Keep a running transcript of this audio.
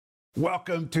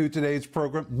Welcome to today's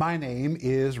program. My name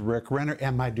is Rick Renner,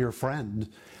 and my dear friend,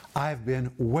 I've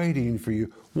been waiting for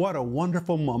you. What a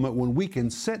wonderful moment when we can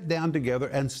sit down together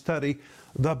and study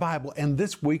the Bible. And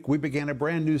this week we began a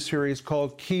brand new series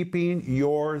called Keeping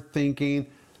Your Thinking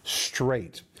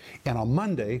Straight. And on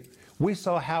Monday, we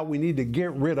saw how we need to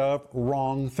get rid of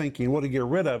wrong thinking. Well, to get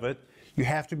rid of it, you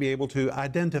have to be able to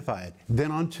identify it.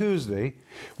 Then on Tuesday,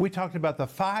 we talked about the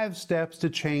 5 steps to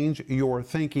change your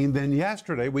thinking. Then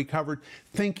yesterday, we covered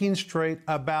thinking straight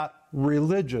about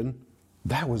religion.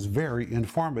 That was very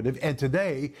informative. And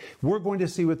today, we're going to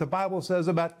see what the Bible says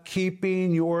about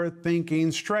keeping your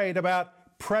thinking straight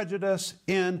about prejudice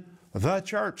in the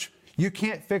church. You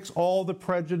can't fix all the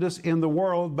prejudice in the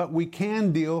world, but we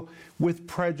can deal with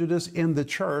prejudice in the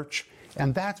church.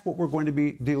 And that's what we're going to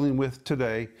be dealing with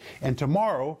today. And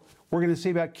tomorrow, we're going to see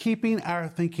about keeping our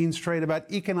thinking straight about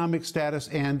economic status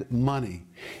and money.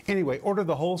 Anyway, order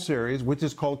the whole series, which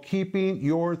is called Keeping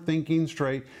Your Thinking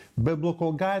Straight,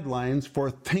 Biblical Guidelines for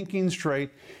Thinking Straight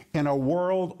in a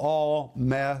World All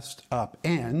Messed Up.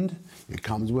 And it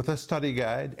comes with a study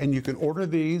guide, and you can order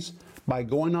these by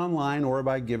going online or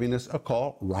by giving us a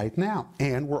call right now.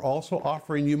 And we're also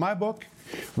offering you my book,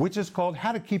 which is called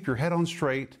How to Keep Your Head on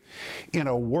Straight in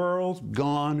a World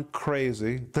Gone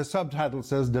Crazy. The subtitle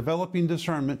says Developing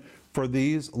Discernment for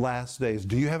These Last Days.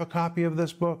 Do you have a copy of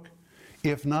this book?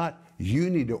 If not,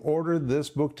 you need to order this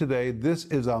book today. This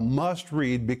is a must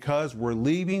read because we're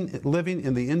living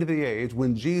in the end of the age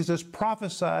when Jesus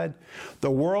prophesied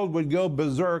the world would go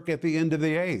berserk at the end of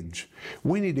the age.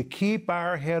 We need to keep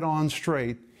our head on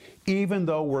straight even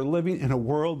though we're living in a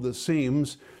world that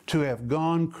seems to have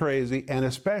gone crazy, and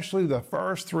especially the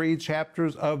first 3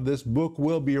 chapters of this book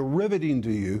will be riveting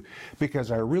to you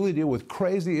because I really deal with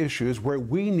crazy issues where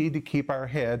we need to keep our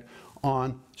head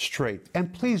on straight.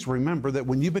 And please remember that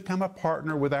when you become a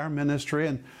partner with our ministry,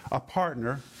 and a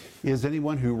partner is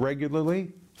anyone who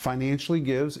regularly financially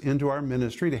gives into our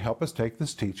ministry to help us take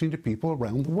this teaching to people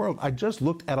around the world. I just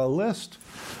looked at a list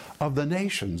of the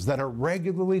nations that are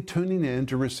regularly tuning in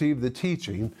to receive the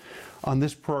teaching on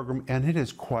this program, and it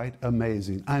is quite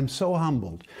amazing. I'm so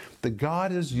humbled that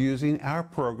God is using our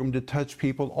program to touch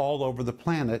people all over the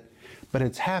planet, but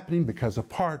it's happening because of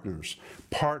partners.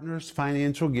 Partners'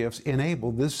 financial gifts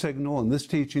enable this signal and this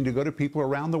teaching to go to people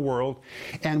around the world,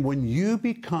 and when you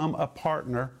become a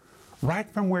partner right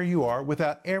from where you are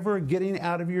without ever getting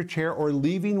out of your chair or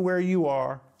leaving where you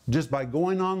are, just by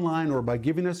going online or by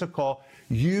giving us a call,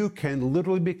 you can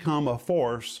literally become a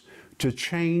force to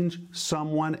change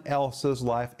someone else's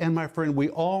life. And my friend, we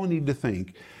all need to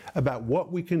think about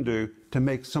what we can do to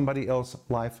make somebody else's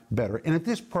life better. And if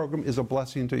this program is a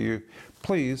blessing to you,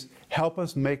 please help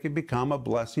us make it become a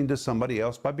blessing to somebody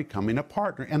else by becoming a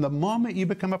partner. And the moment you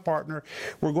become a partner,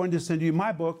 we're going to send you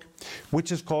my book,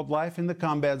 which is called Life in the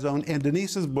Combat Zone, and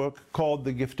Denise's book called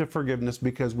The Gift of Forgiveness,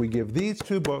 because we give these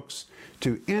 2 books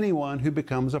to anyone who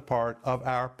becomes a part of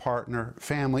our partner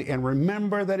family. And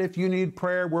remember that if you need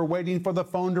prayer, we're waiting for the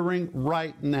phone to ring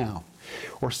right now.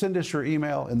 Or send us your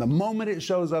email, and the moment it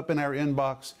shows up in our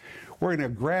inbox, we're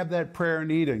going to grab that prayer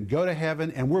need and go to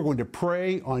heaven, and we're going to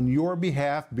pray on your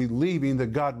behalf, believing that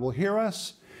God will hear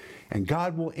us and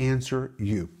God will answer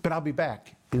you. But I'll be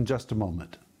back in just a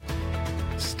moment.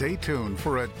 Stay tuned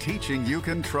for a teaching you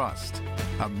can trust,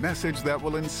 a message that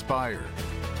will inspire,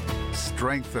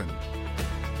 strengthen,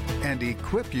 and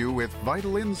equip you with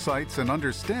vital insights and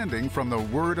understanding from the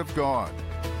Word of God.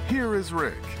 Here is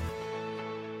Rick.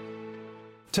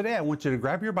 Today, I want you to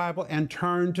grab your Bible and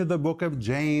turn to the book of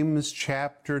James,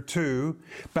 chapter 2.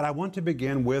 But I want to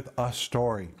begin with a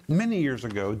story. Many years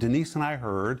ago, Denise and I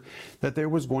heard that there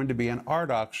was going to be an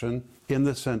art auction in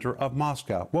the center of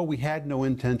Moscow. Well, we had no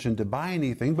intention to buy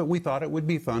anything, but we thought it would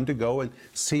be fun to go and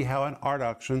see how an art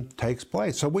auction takes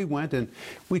place. So we went and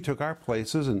we took our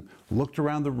places and looked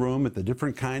around the room at the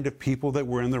different kind of people that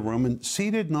were in the room. And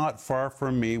seated not far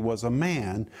from me was a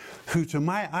man who, to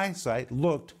my eyesight,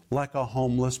 looked like a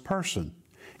homeless person.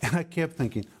 And I kept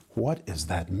thinking, what is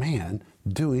that man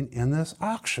doing in this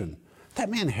auction? That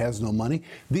man has no money.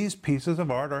 These pieces of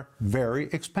art are very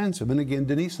expensive. And again,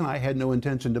 Denise and I had no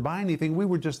intention to buy anything. We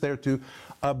were just there to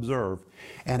observe.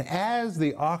 And as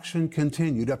the auction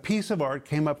continued, a piece of art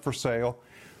came up for sale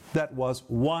that was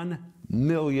 $1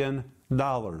 million.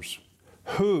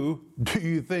 Who do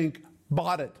you think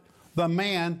bought it? The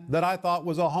man that I thought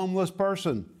was a homeless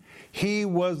person. He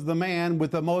was the man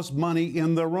with the most money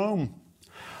in the room.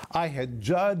 I had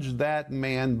judged that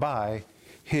man by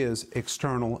his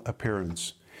external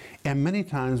appearance. And many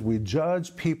times we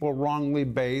judge people wrongly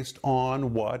based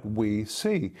on what we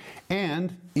see.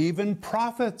 And even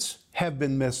prophets have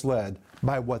been misled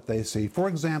by what they see. For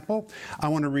example, I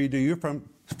want to read to you from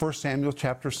 1 Samuel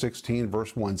chapter 16,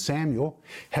 verse 1. Samuel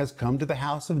has come to the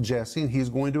house of Jesse, and he's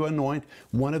going to anoint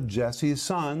one of Jesse's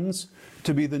sons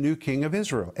to be the new king of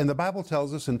Israel. And the Bible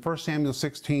tells us in 1 Samuel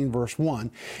 16, verse 1,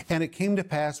 and it came to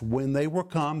pass when they were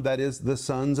come, that is, the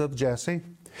sons of Jesse,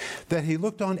 that he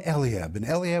looked on Eliab. And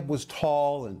Eliab was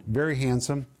tall and very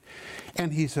handsome.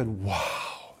 And he said,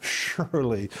 wow,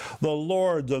 surely the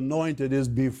Lord's anointed is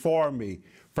before me.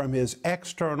 From his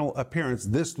external appearance,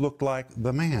 this looked like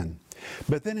the man.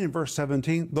 But then in verse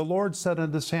 17, the Lord said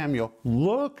unto Samuel,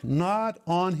 look not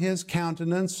on his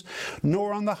countenance,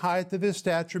 nor on the height of his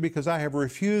stature, because I have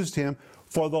refused him.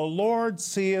 For the Lord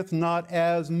seeth not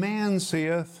as man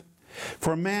seeth.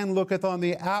 For man looketh on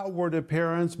the outward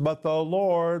appearance, but the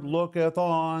Lord looketh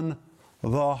on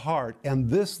the heart. And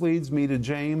this leads me to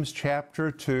James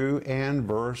chapter 2 and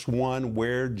verse 1,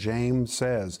 where James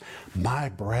says, my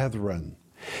brethren,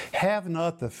 have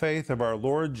not the faith of our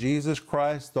Lord Jesus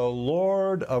Christ, the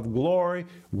Lord of glory,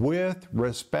 with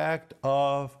respect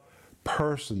of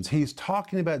persons. He's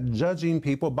talking about judging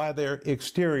people by their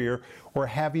exterior or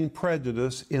having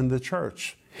prejudice in the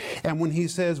church. And when he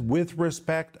says with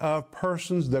respect of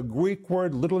persons, the Greek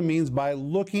word literally means by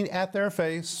looking at their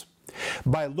face,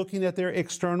 by looking at their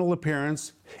external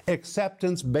appearance,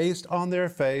 acceptance based on their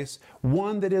face,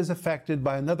 one that is affected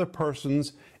by another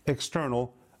person's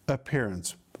external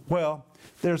appearance. Well,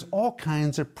 there's all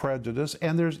kinds of prejudice,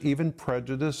 and there's even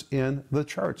prejudice in the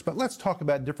church. But let's talk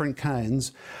about different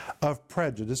kinds of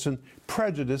prejudice. And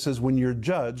prejudice is when you're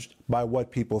judged by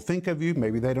what people think of you.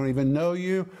 Maybe they don't even know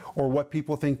you, or what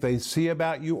people think they see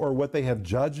about you, or what they have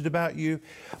judged about you.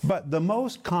 But the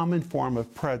most common form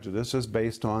of prejudice is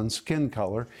based on skin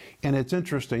color. And it's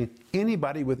interesting,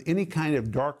 anybody with any kind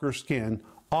of darker skin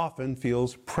often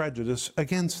feels prejudice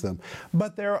against them.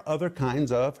 But there are other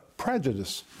kinds of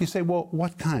prejudice. You say, well,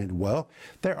 what kind? Well,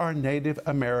 there are Native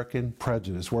American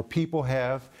prejudice, where people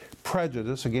have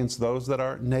prejudice against those that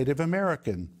are Native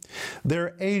American. There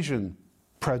are Asian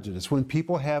prejudice, when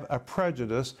people have a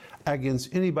prejudice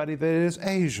against anybody that is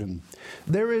Asian.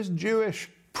 There is Jewish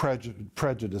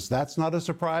prejudice. That's not a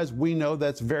surprise. We know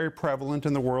that's very prevalent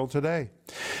in the world today.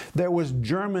 There was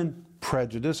German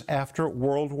prejudice after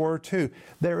World War II.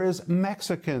 There is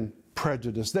Mexican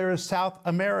prejudice. There is South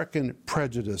American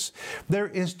prejudice. There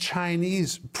is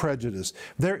Chinese prejudice.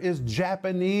 There is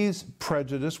Japanese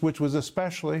prejudice, which was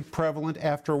especially prevalent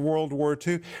after World War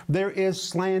II. There is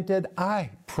slanted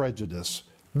eye prejudice.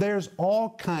 There's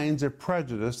all kinds of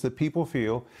prejudice that people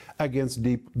feel against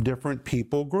different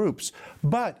people groups.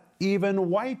 But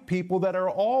even white people that are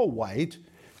all white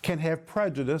can have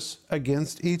prejudice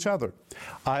against each other.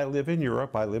 I live in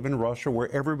Europe, I live in Russia, where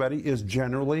everybody is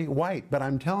generally white. But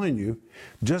I'm telling you,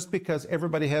 just because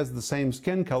everybody has the same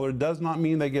skin color does not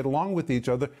mean they get along with each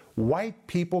other. White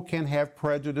people can have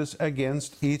prejudice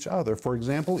against each other. For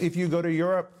example, if you go to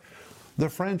Europe, the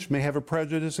French may have a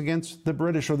prejudice against the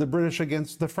British, or the British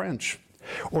against the French,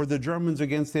 or the Germans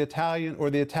against the Italian, or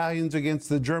the Italians against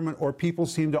the German, or people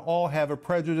seem to all have a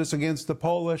prejudice against the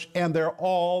Polish, and they're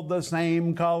all the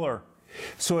same color.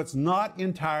 So it's not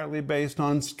entirely based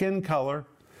on skin color.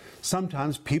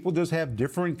 Sometimes people just have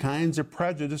different kinds of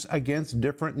prejudice against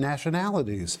different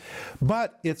nationalities.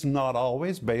 But it's not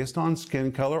always based on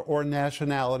skin color or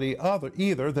nationality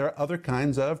either. There are other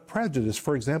kinds of prejudice.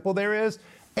 For example, there is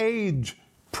age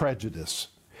prejudice,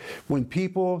 when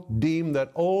people deem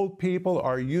that old people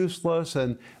are useless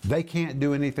and they can't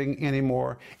do anything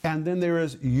anymore. And then there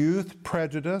is youth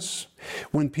prejudice,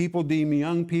 when people deem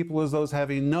young people as those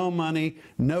having no money,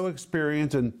 no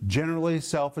experience, and generally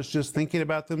selfish, just thinking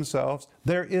about themselves.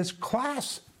 There is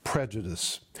class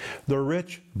prejudice, the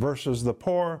rich versus the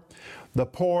poor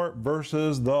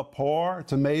versus the poor.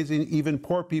 It's amazing, even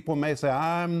poor people may say,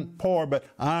 I'm poor, but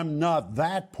I'm not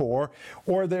that poor.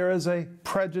 Or there is a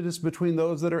prejudice between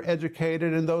those that are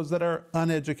educated and those that are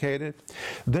uneducated.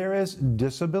 There is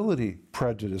disability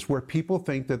prejudice, where people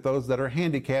think that those that are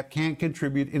handicapped can't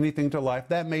contribute anything to life.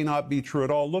 That may not be true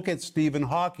at all. Look at Stephen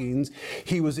Hawking.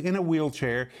 He was in a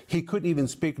wheelchair. He couldn't even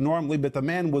speak normally, but the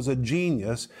man was a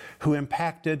genius who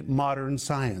impacted modern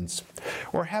science.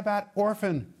 Or how about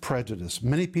orphan prejudice?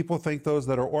 Many people think those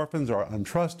that are orphans are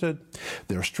untrusted,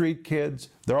 they're street kids,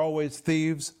 they're always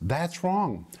thieves. That's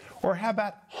wrong. Or how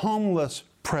about homeless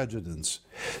prejudice?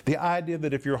 The idea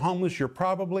that if you're homeless, you're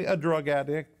probably a drug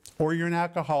addict, or you're an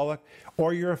alcoholic,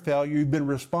 or you're a failure, you've been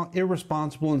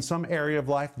irresponsible in some area of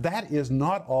life. That is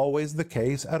not always the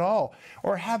case at all.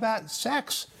 Or how about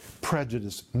sex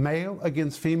prejudice? Male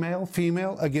against female,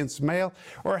 female against male.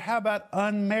 Or how about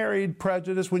unmarried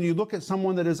prejudice? When you look at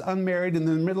someone that is unmarried in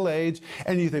the middle age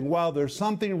and you think, wow, there's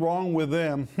something wrong with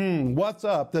them. What's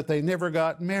up that they never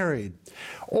got married?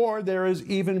 Or there is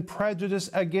even prejudice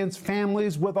against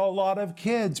families with a lot of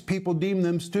kids. People deem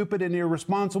them stupid and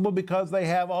irresponsible because they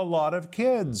have a lot of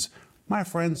kids. My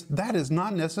friends, that is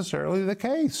not necessarily the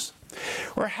case.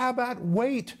 Or how about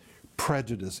weight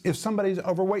prejudice? If somebody's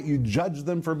overweight, you judge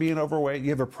them for being overweight. You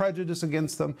have a prejudice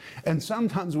against them. And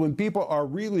sometimes when people are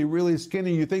really, really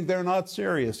skinny, you think they're not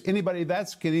serious. Anybody that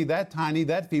skinny, that tiny,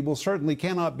 that feeble certainly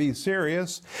cannot be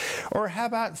serious. Or how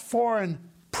about foreign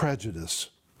prejudice?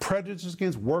 Prejudice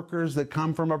against workers that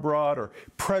come from abroad, or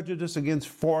prejudice against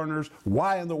foreigners.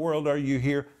 Why in the world are you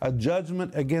here? A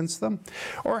judgment against them.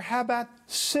 Or how about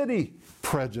city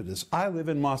prejudice? I live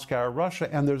in Moscow, Russia,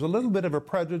 and there's a little bit of a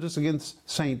prejudice against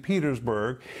St.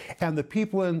 Petersburg, and the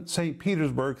people in St.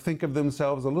 Petersburg think of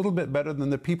themselves a little bit better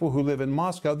than the people who live in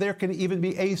Moscow. There can even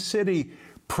be a city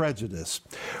prejudice.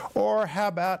 Or how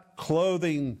about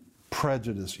clothing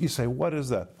prejudice? You say, what is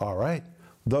that? All right.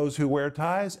 Those who wear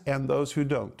ties and those who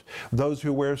don't. Those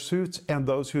who wear suits and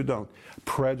those who don't.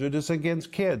 Prejudice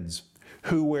against kids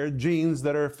who wear jeans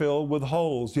that are filled with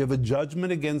holes. You have a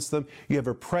judgment against them. You have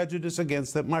a prejudice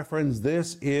against them. My friends,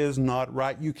 this is not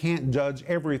right. You can't judge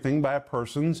everything by a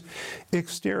person's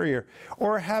exterior.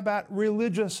 Or how about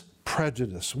religious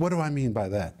prejudice? What do I mean by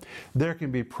that? There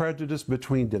can be prejudice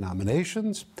between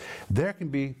denominations. There can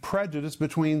be prejudice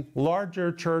between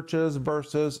larger churches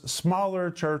versus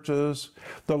smaller churches.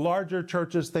 The larger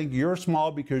churches think you're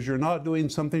small because you're not doing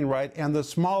something right, and the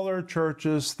smaller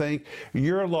churches think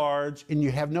you're large and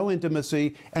you have no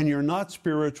intimacy and you're not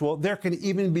spiritual. There can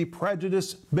even be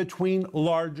prejudice between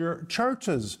larger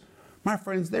churches. My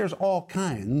friends, there's all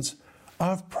kinds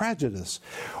of prejudice.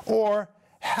 Or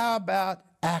how about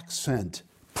accent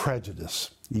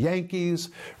prejudice? Yankees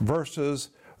versus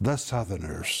the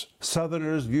Southerners.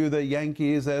 Southerners view the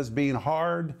Yankees as being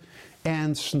hard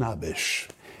and snobbish.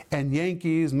 And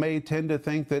Yankees may tend to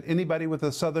think that anybody with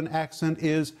a Southern accent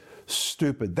is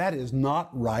stupid. That is not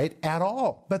right at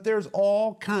all. But there's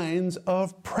all kinds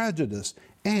of prejudice.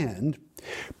 And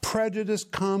prejudice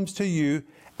comes to you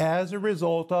as a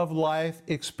result of life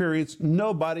experience.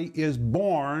 Nobody is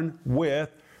born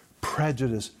with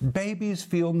prejudice. Babies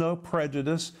feel no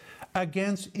prejudice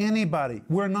against anybody.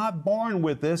 We're not born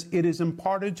with this. It is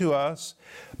imparted to us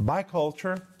by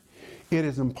culture. It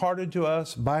is imparted to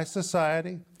us by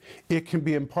society. It can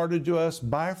be imparted to us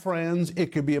by friends.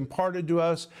 It can be imparted to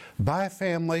us by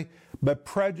family. But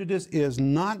prejudice is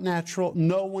not natural.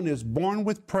 No one is born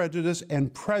with prejudice,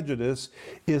 and prejudice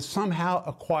is somehow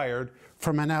acquired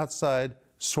from an outside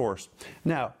source.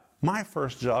 Now, my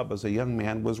first job as a young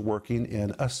man was working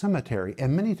in a cemetery,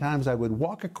 and many times I would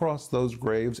walk across those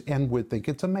graves and would think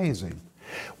it's amazing.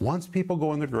 Once people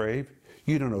go in the grave,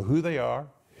 you don't know who they are.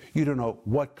 You don't know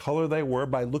what color they were.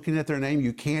 By looking at their name,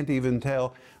 you can't even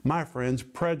tell. My friends,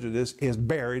 prejudice is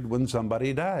buried when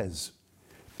somebody dies.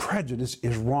 Prejudice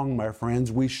is wrong, my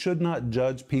friends. We should not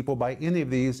judge people by any of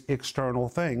these external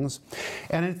things.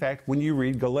 And in fact, when you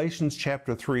read Galatians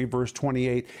chapter 3, verse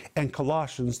 28, and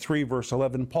Colossians 3, verse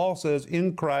 11, Paul says,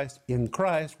 in Christ,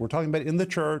 we're talking about in the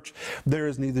church, there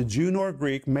is neither Jew nor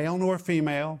Greek, male nor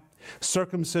female,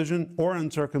 circumcision or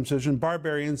uncircumcision,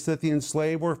 barbarian, Scythian,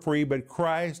 slave or free, but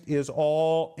Christ is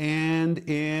all and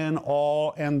in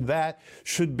all, and that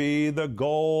should be the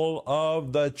goal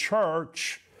of the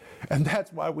church. And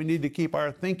that's why we need to keep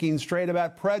our thinking straight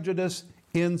about prejudice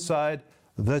inside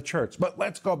the church. But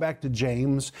let's go back to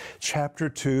James chapter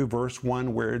 2, verse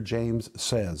 1, where James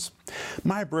says,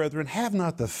 my brethren, have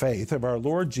not the faith of our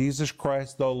Lord Jesus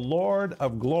Christ, the Lord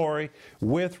of glory,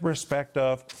 with respect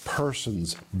of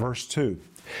persons. Verse 2,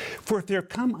 for if there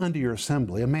come unto your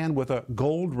assembly a man with a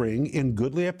gold ring in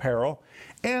goodly apparel,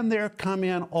 and there come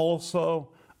in also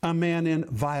a man in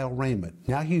vile raiment.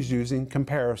 Now he's using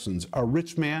comparisons. A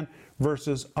rich man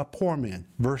versus a poor man.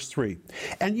 Verse 3.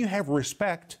 And you have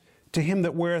respect to him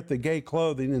that weareth the gay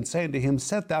clothing, and say unto him,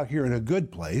 set thou here in a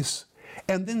good place.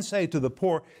 And then say to the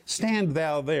poor, stand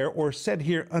thou there, or sit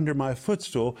here under my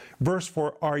footstool. Verse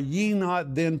 4. Are ye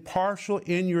not then partial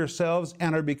in yourselves,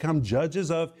 and are become judges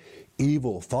of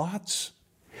evil thoughts?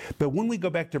 But when we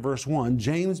go back to verse 1,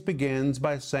 James begins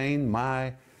by saying,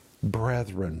 my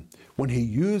brethren. When he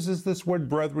uses this word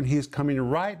brethren, he's coming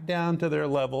right down to their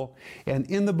level. And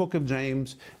in the book of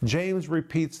James, James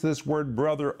repeats this word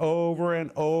brother over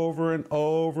and over and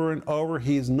over and over.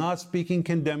 He's not speaking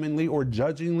condemningly or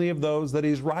judgingly of those that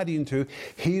he's writing to.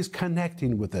 He's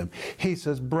connecting with them. He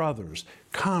says brothers,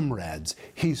 comrades.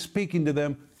 He's speaking to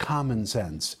them common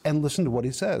sense. And listen to what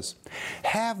he says.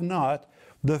 Have not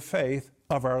the faith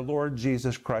of our Lord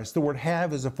Jesus Christ. The word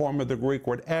have is a form of the Greek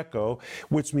word echo,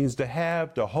 which means to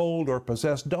have, to hold, or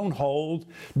possess. Don't hold,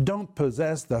 don't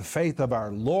possess the faith of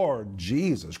our Lord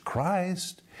Jesus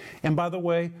Christ. And by the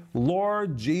way,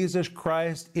 Lord Jesus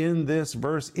Christ in this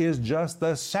verse is just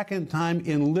the second time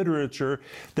in literature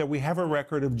that we have a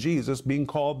record of Jesus being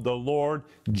called the Lord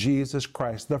Jesus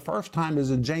Christ. The first time is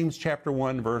in James chapter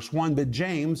 1, verse 1, but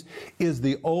James is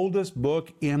the oldest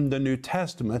book in the New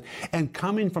Testament and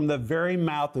coming from the very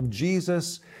mouth of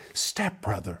Jesus'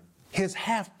 stepbrother, his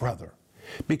half-brother,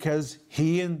 because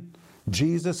he and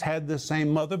Jesus had the same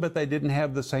mother, but they didn't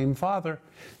have the same father.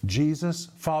 Jesus'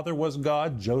 father was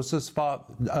God. James'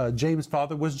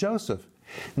 father was Joseph.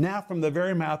 Now, from the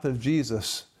very mouth of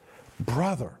Jesus,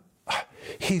 brother,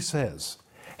 he says,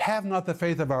 have not the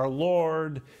faith of our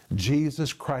Lord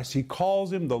Jesus Christ. He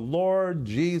calls him the Lord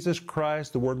Jesus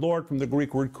Christ, the word Lord from the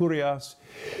Greek word kurios,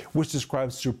 which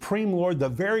describes supreme Lord, the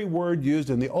very word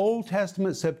used in the Old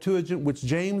Testament Septuagint, which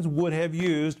James would have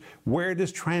used where it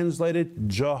is translated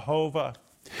Jehovah.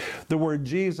 The word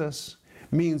Jesus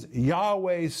means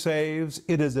Yahweh saves.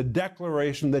 It is a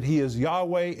declaration that he is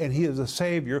Yahweh and he is a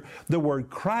Savior. The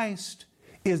word Christ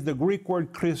is the Greek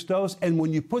word Christos, and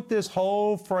when you put this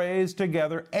whole phrase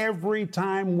together, every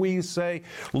time we say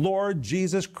Lord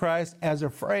Jesus Christ as a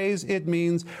phrase, it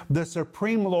means the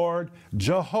supreme Lord,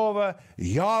 Jehovah,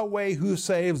 Yahweh who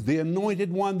saves, the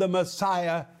anointed one, the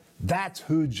Messiah. That's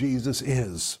who Jesus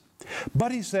is.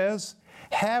 But he says,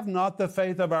 have not the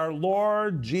faith of our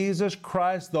Lord Jesus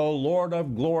Christ, the Lord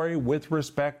of glory, with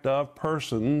respect of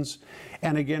persons.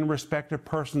 And again, respect of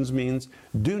persons means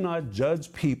do not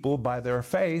judge people by their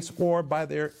face or by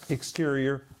their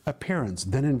exterior appearance.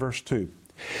 Then in verse 2,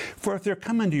 for if there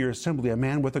come into your assembly a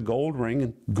man with a gold ring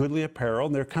and goodly apparel,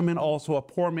 and there come in also a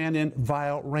poor man in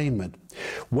vile raiment.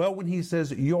 Well, when he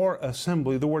says your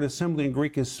assembly, the word assembly in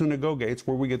Greek is synagogates,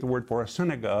 where we get the word for a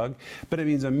synagogue, but it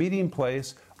means a meeting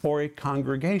place or a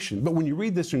congregation. But when you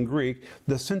read this in Greek,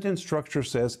 the sentence structure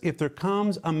says, if there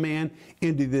comes a man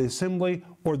into the assembly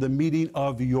or the meeting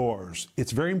of yours.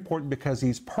 It's very important because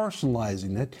he's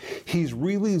personalizing it. He's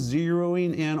really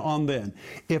zeroing in on them.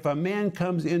 If a man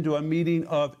comes into a meeting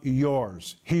of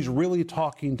yours, he's really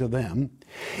talking to them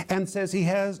and says he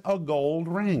has a gold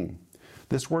ring.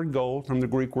 This word gold from the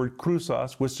Greek word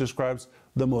krusos, which describes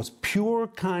the most pure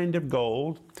kind of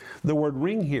gold. The word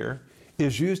ring here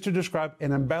is used to describe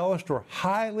an embellished or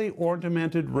highly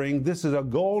ornamented ring. This is a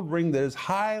gold ring that is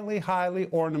highly, highly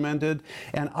ornamented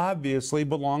and obviously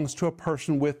belongs to a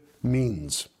person with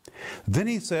means. Then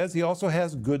he says he also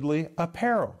has goodly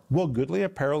apparel. Well, goodly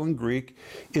apparel in Greek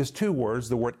is two words,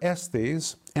 the word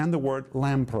esthtes and the word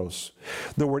lampros.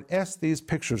 The word esthtes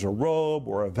pictures a robe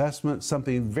or a vestment,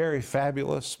 something very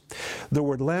fabulous. The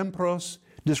word lampros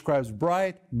describes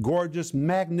bright, gorgeous,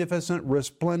 magnificent,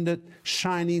 resplendent,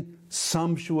 shining,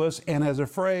 sumptuous, and as a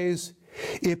phrase,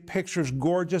 it pictures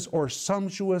gorgeous or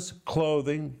sumptuous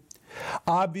clothing,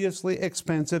 obviously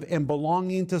expensive and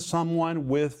belonging to someone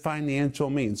with financial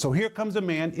means. So here comes a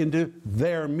man into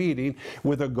their meeting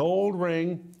with a gold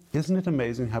ring. Isn't it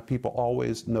amazing how people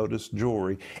always notice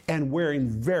jewelry? And wearing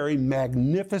very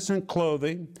magnificent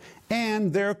clothing.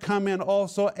 And there come in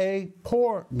also a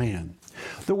poor man.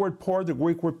 The word poor, the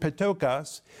Greek word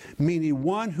petokas, meaning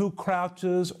one who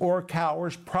crouches or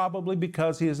cowers, probably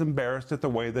because he is embarrassed at the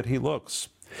way that he looks.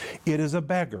 It is a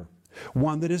beggar,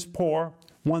 one that is poor,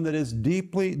 one that is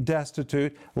deeply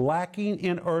destitute, lacking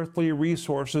in earthly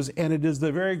resources, and it is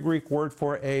the very Greek word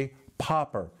for a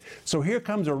pauper. So here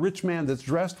comes a rich man that's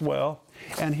dressed well,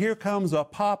 and here comes a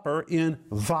pauper in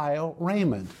vile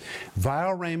raiment.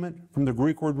 Vile raiment from the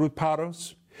Greek word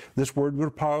ruparos. This word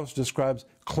ruparos describes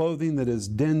clothing that is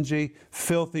dingy,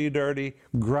 filthy, dirty,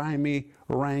 grimy,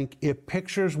 rank. It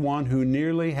pictures one who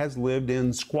nearly has lived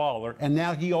in squalor, and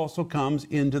now he also comes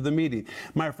into the meeting.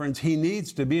 My friends, he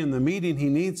needs to be in the meeting. He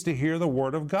needs to hear the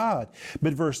word of God.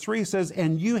 But verse 3 says,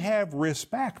 and you have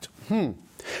respect.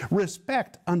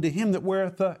 Respect unto him that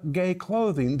weareth the gay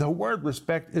clothing. The word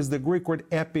respect is the Greek word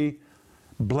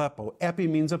epi-blepo. Epi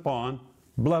means upon.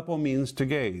 Blepo means to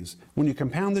gaze. When you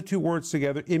compound the two words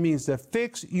together, it means to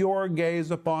fix your gaze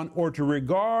upon or to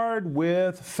regard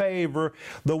with favor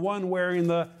the one wearing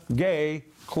the gay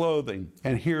clothing.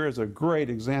 And here is a great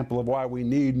example of why we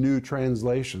need new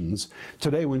translations.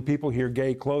 Today, when people hear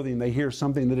gay clothing, they hear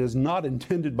something that is not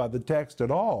intended by the text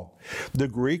at all. The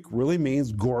Greek really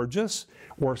means gorgeous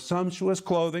or sumptuous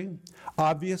clothing,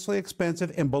 obviously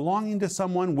expensive and belonging to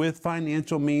someone with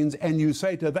financial means. And you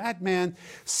say to that man,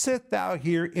 sit thou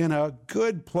here in a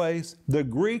good place. The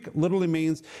Greek literally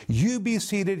means you be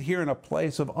seated here in a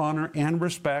place of honor and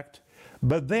respect.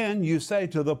 But then you say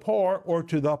to the poor or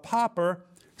to the pauper,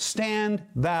 stand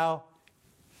thou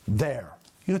there.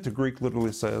 You know what the Greek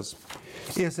literally says?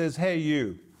 It says, hey,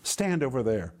 you, stand over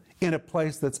there in a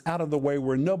place that's out of the way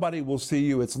where nobody will see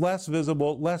you. It's less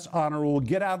visible, less honorable.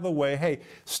 Get out of the way. Hey,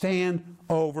 stand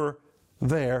over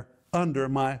there under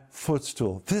my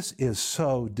footstool. This is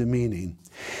so demeaning.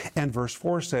 And verse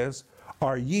 4 says,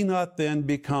 are ye not then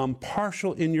become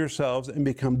partial in yourselves and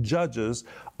become judges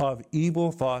of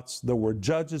evil thoughts? The word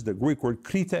judges, the Greek word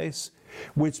krites,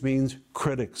 which means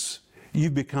critics.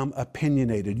 You've become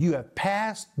opinionated. You have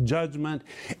passed judgment.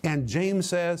 And James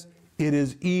says it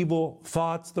is evil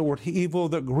thoughts. The word evil,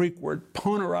 the Greek word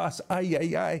poneros,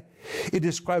 it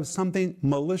describes something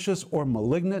malicious or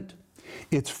malignant.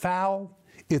 It's foul,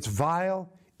 it's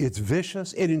vile, it's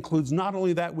vicious. It includes not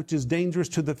only that which is dangerous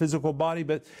to the physical body,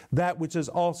 but that which is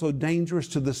also dangerous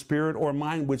to the spirit or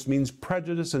mind, which means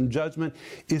prejudice and judgment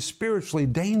is spiritually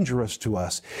dangerous to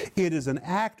us. It is an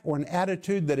act or an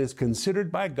attitude that is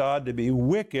considered by God to be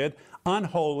wicked,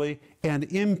 unholy, and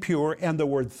impure. And the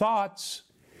word thoughts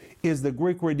is the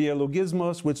Greek word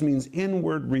dialogismos, which means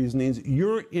inward reasonings.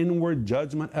 Your inward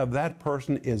judgment of that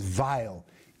person is vile.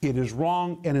 It is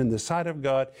wrong, and in the sight of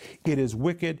God, it is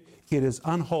wicked, it is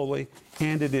unholy,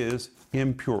 and it is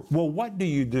impure. Well, what do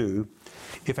you do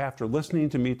if after listening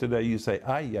to me today you say,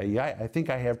 I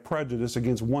think I have prejudice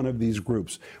against one of these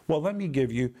groups? Well, let me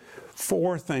give you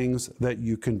 4 things that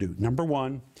you can do. Number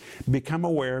 1, become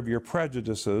aware of your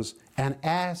prejudices and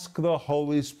ask the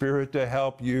Holy Spirit to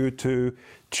help you to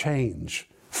change.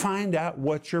 Find out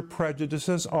what your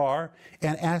prejudices are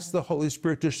and ask the Holy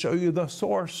Spirit to show you the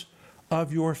source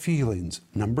of your feelings.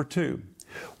 Number 2,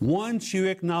 once you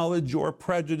acknowledge your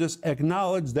prejudice,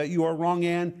 acknowledge that you are wrong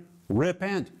and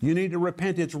repent. You need to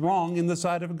repent. It's wrong in the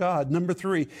sight of God. Number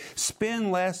 3,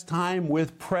 spend less time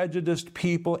with prejudiced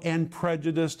people and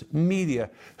prejudiced media.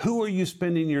 Who are you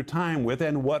spending your time with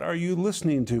and what are you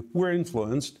listening to? We're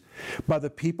influenced by the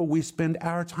people we spend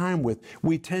our time with.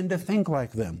 We tend to think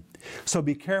like them. So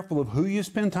be careful of who you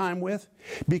spend time with.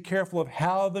 Be careful of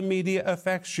how the media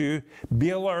affects you. Be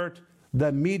alert.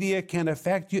 The media can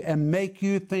affect you and make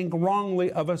you think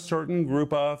wrongly of a certain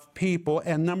group of people.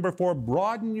 And number 4,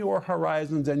 broaden your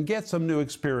horizons and get some new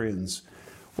experience.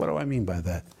 What do I mean by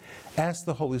that? Ask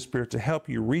the Holy Spirit to help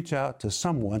you reach out to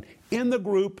someone in the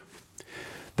group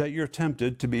that you're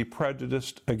tempted to be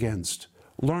prejudiced against.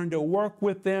 Learn to work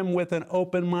with them with an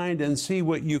open mind and see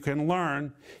what you can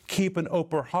learn. Keep an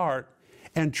open heart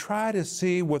and try to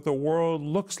see what the world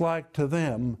looks like to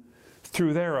them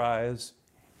through their eyes,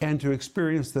 and to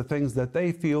experience the things that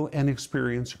they feel and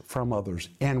experience from others.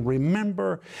 And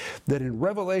remember that in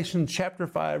Revelation chapter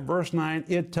 5, verse 9,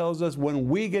 it tells us when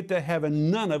we get to heaven,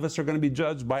 none of us are going to be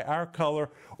judged by our color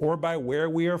or by where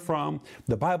we are from.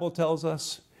 The Bible tells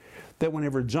us that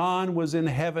whenever John was in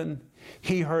heaven,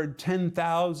 he heard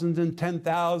 10,000s and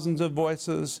 10,000s of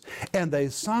voices, and they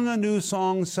sung a new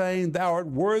song, saying, Thou art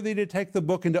worthy to take the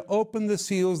book and to open the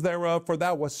seals thereof, for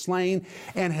thou wast slain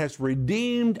and hast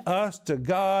redeemed us to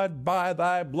God by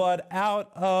thy blood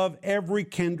out of every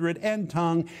kindred and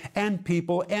tongue and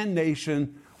people and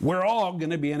nation. We're all going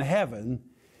to be in heaven.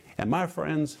 And my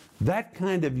friends, that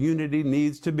kind of unity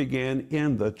needs to begin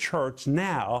in the church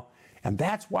now. And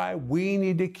that's why we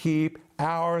need to keep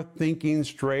our thinking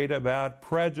straight about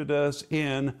prejudice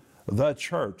in the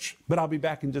church. But I'll be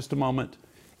back in just a moment,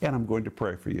 and I'm going to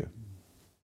pray for you.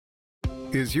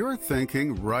 Is your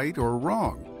thinking right or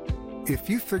wrong? If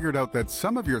you figured out that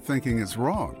some of your thinking is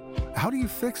wrong, how do you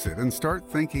fix it and start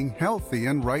thinking healthy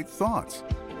and right thoughts?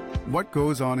 What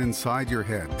goes on inside your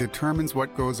head determines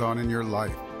what goes on in your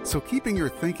life. So keeping your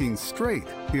thinking straight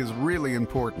is really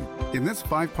important. In this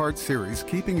 5-part series,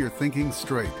 Keeping Your Thinking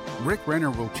Straight, Rick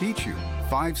Renner will teach you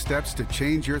 5 steps to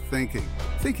change your thinking.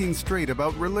 Thinking straight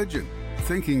about religion,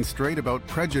 thinking straight about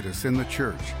prejudice in the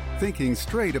church, thinking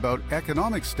straight about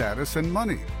economic status and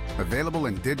money. Available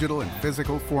in digital and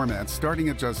physical formats starting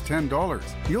at just $10.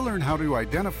 You'll learn how to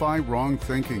identify wrong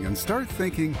thinking and start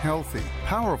thinking healthy,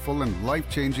 powerful, and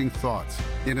life-changing thoughts.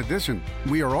 In addition,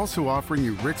 we are also offering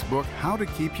you Rick's book, How to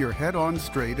Keep Your Head On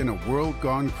Straight in a World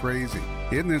Gone Crazy.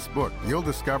 In this book, you'll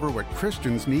discover what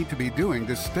Christians need to be doing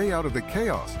to stay out of the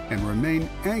chaos and remain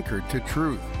anchored to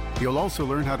truth. You'll also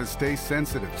learn how to stay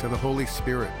sensitive to the Holy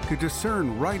Spirit, to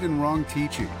discern right and wrong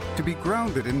teaching, to be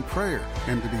grounded in prayer,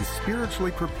 and to be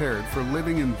spiritually prepared for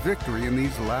living in victory in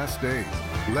these last days.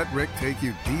 Let Rick take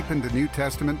you deep into New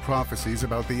Testament prophecies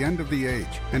about the end of the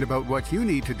age and about what you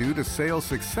need to do to sail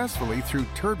successfully through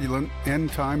turbulent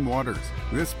end-time waters.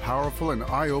 This powerful and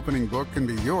eye-opening book can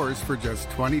be yours for just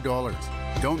 $20.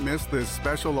 Don't miss this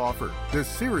special offer, the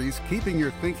series Keeping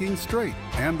Your Thinking Straight,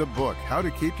 and the book How to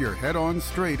Keep Your Head On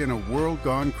Straight in a World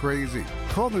Gone Crazy.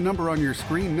 Call the number on your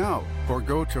screen now or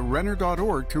go to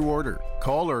Renner.org to order.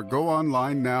 Call or go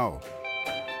online now.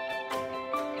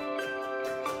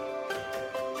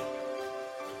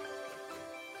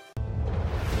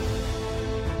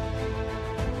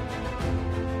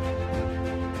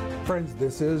 Friends,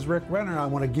 this is Rick Renner. I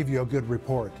want to give you a good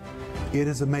report. It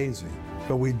is amazing,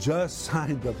 but we just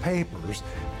signed the papers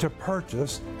to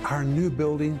purchase our new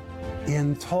building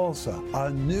in Tulsa, a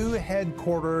new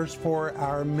headquarters for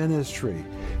our ministry.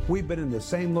 We've been in the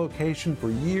same location for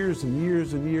years and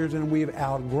years and years, and we've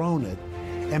outgrown it.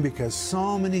 And because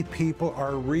so many people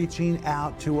are reaching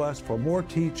out to us for more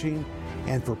teaching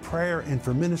and for prayer and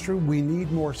for ministry, we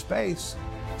need more space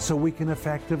so we can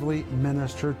effectively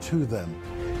minister to them.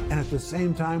 And at the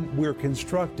same time, we're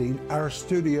constructing our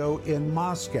studio in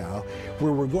Moscow,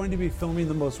 where we're going to be filming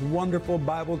the most wonderful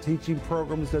Bible teaching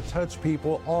programs that touch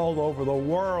people all over the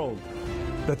world.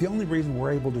 But the only reason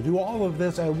we're able to do all of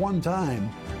this at one time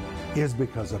is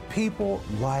because of people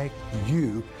like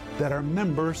you that are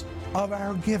members of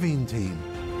our giving team.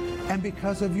 And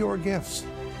because of your gifts,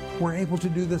 we're able to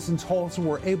do this in Tulsa,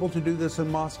 we're able to do this in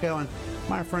Moscow. And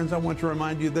my friends, I want to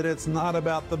remind you that it's not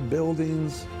about the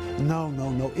buildings. No.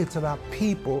 It's about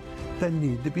people that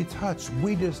need to be touched.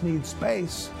 We just need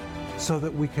space so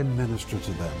that we can minister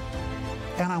to them.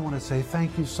 And I want to say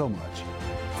thank you so much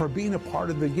for being a part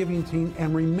of the giving team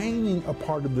and remaining a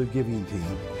part of the giving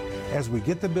team as we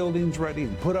get the buildings ready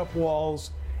and put up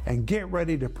walls and get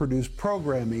ready to produce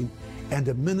programming and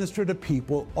to minister to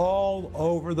people all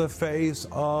over the face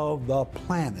of the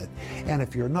planet. And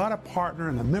if you're not a partner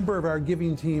and a member of our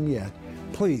giving team yet,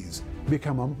 please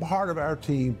become a part of our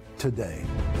team today.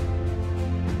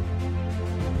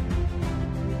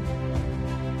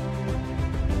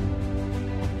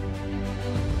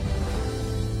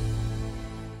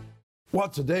 Well,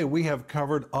 today we have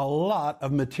covered a lot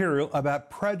of material about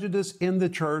prejudice in the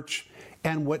church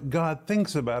and what God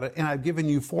thinks about it. And I've given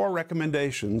you 4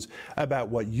 recommendations about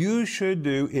what you should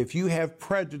do if you have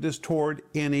prejudice toward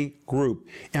any group.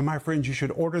 And my friends, you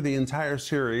should order the entire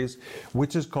series,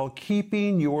 which is called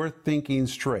Keeping Your Thinking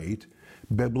Straight,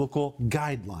 Biblical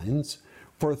Guidelines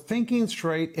for Thinking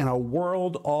Straight in a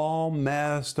World All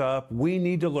Messed Up. We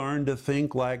need to learn to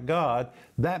think like God.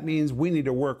 That means we need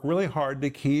to work really hard to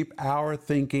keep our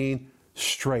thinking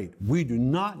straight. We do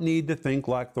not need to think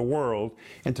like the world.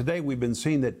 And today we've been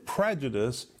seeing that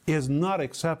prejudice is not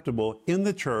acceptable in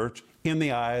the church in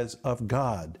the eyes of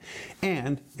God.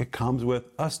 And it comes with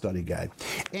a study guide.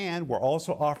 And we're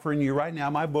also offering you right now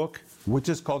my book, which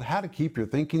is called How to Keep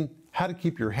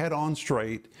Your Head On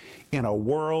Straight in a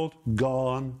World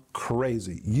Gone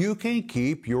Crazy. You can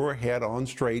keep your head on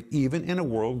straight even in a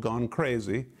world gone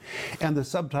crazy. And the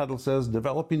subtitle says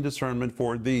Developing Discernment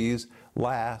for These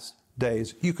Last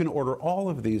Days. You can order all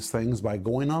of these things by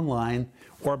going online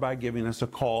or by giving us a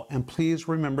call. And please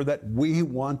remember that we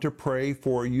want to pray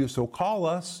for you. So call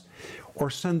us or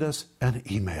send us an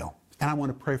email. And I want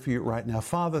to pray for you right now.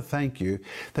 Father, thank you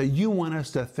that you want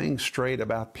us to think straight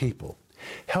about people.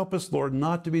 Help us, Lord,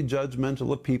 not to be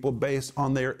judgmental of people based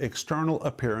on their external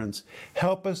appearance.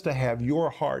 Help us to have your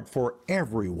heart for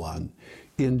everyone.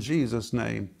 In Jesus'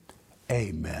 name,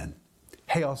 amen.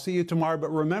 Hey, I'll see you tomorrow, but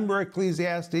remember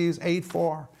Ecclesiastes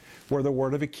 8:4, where the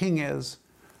word of a king is,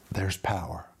 there's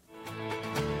power.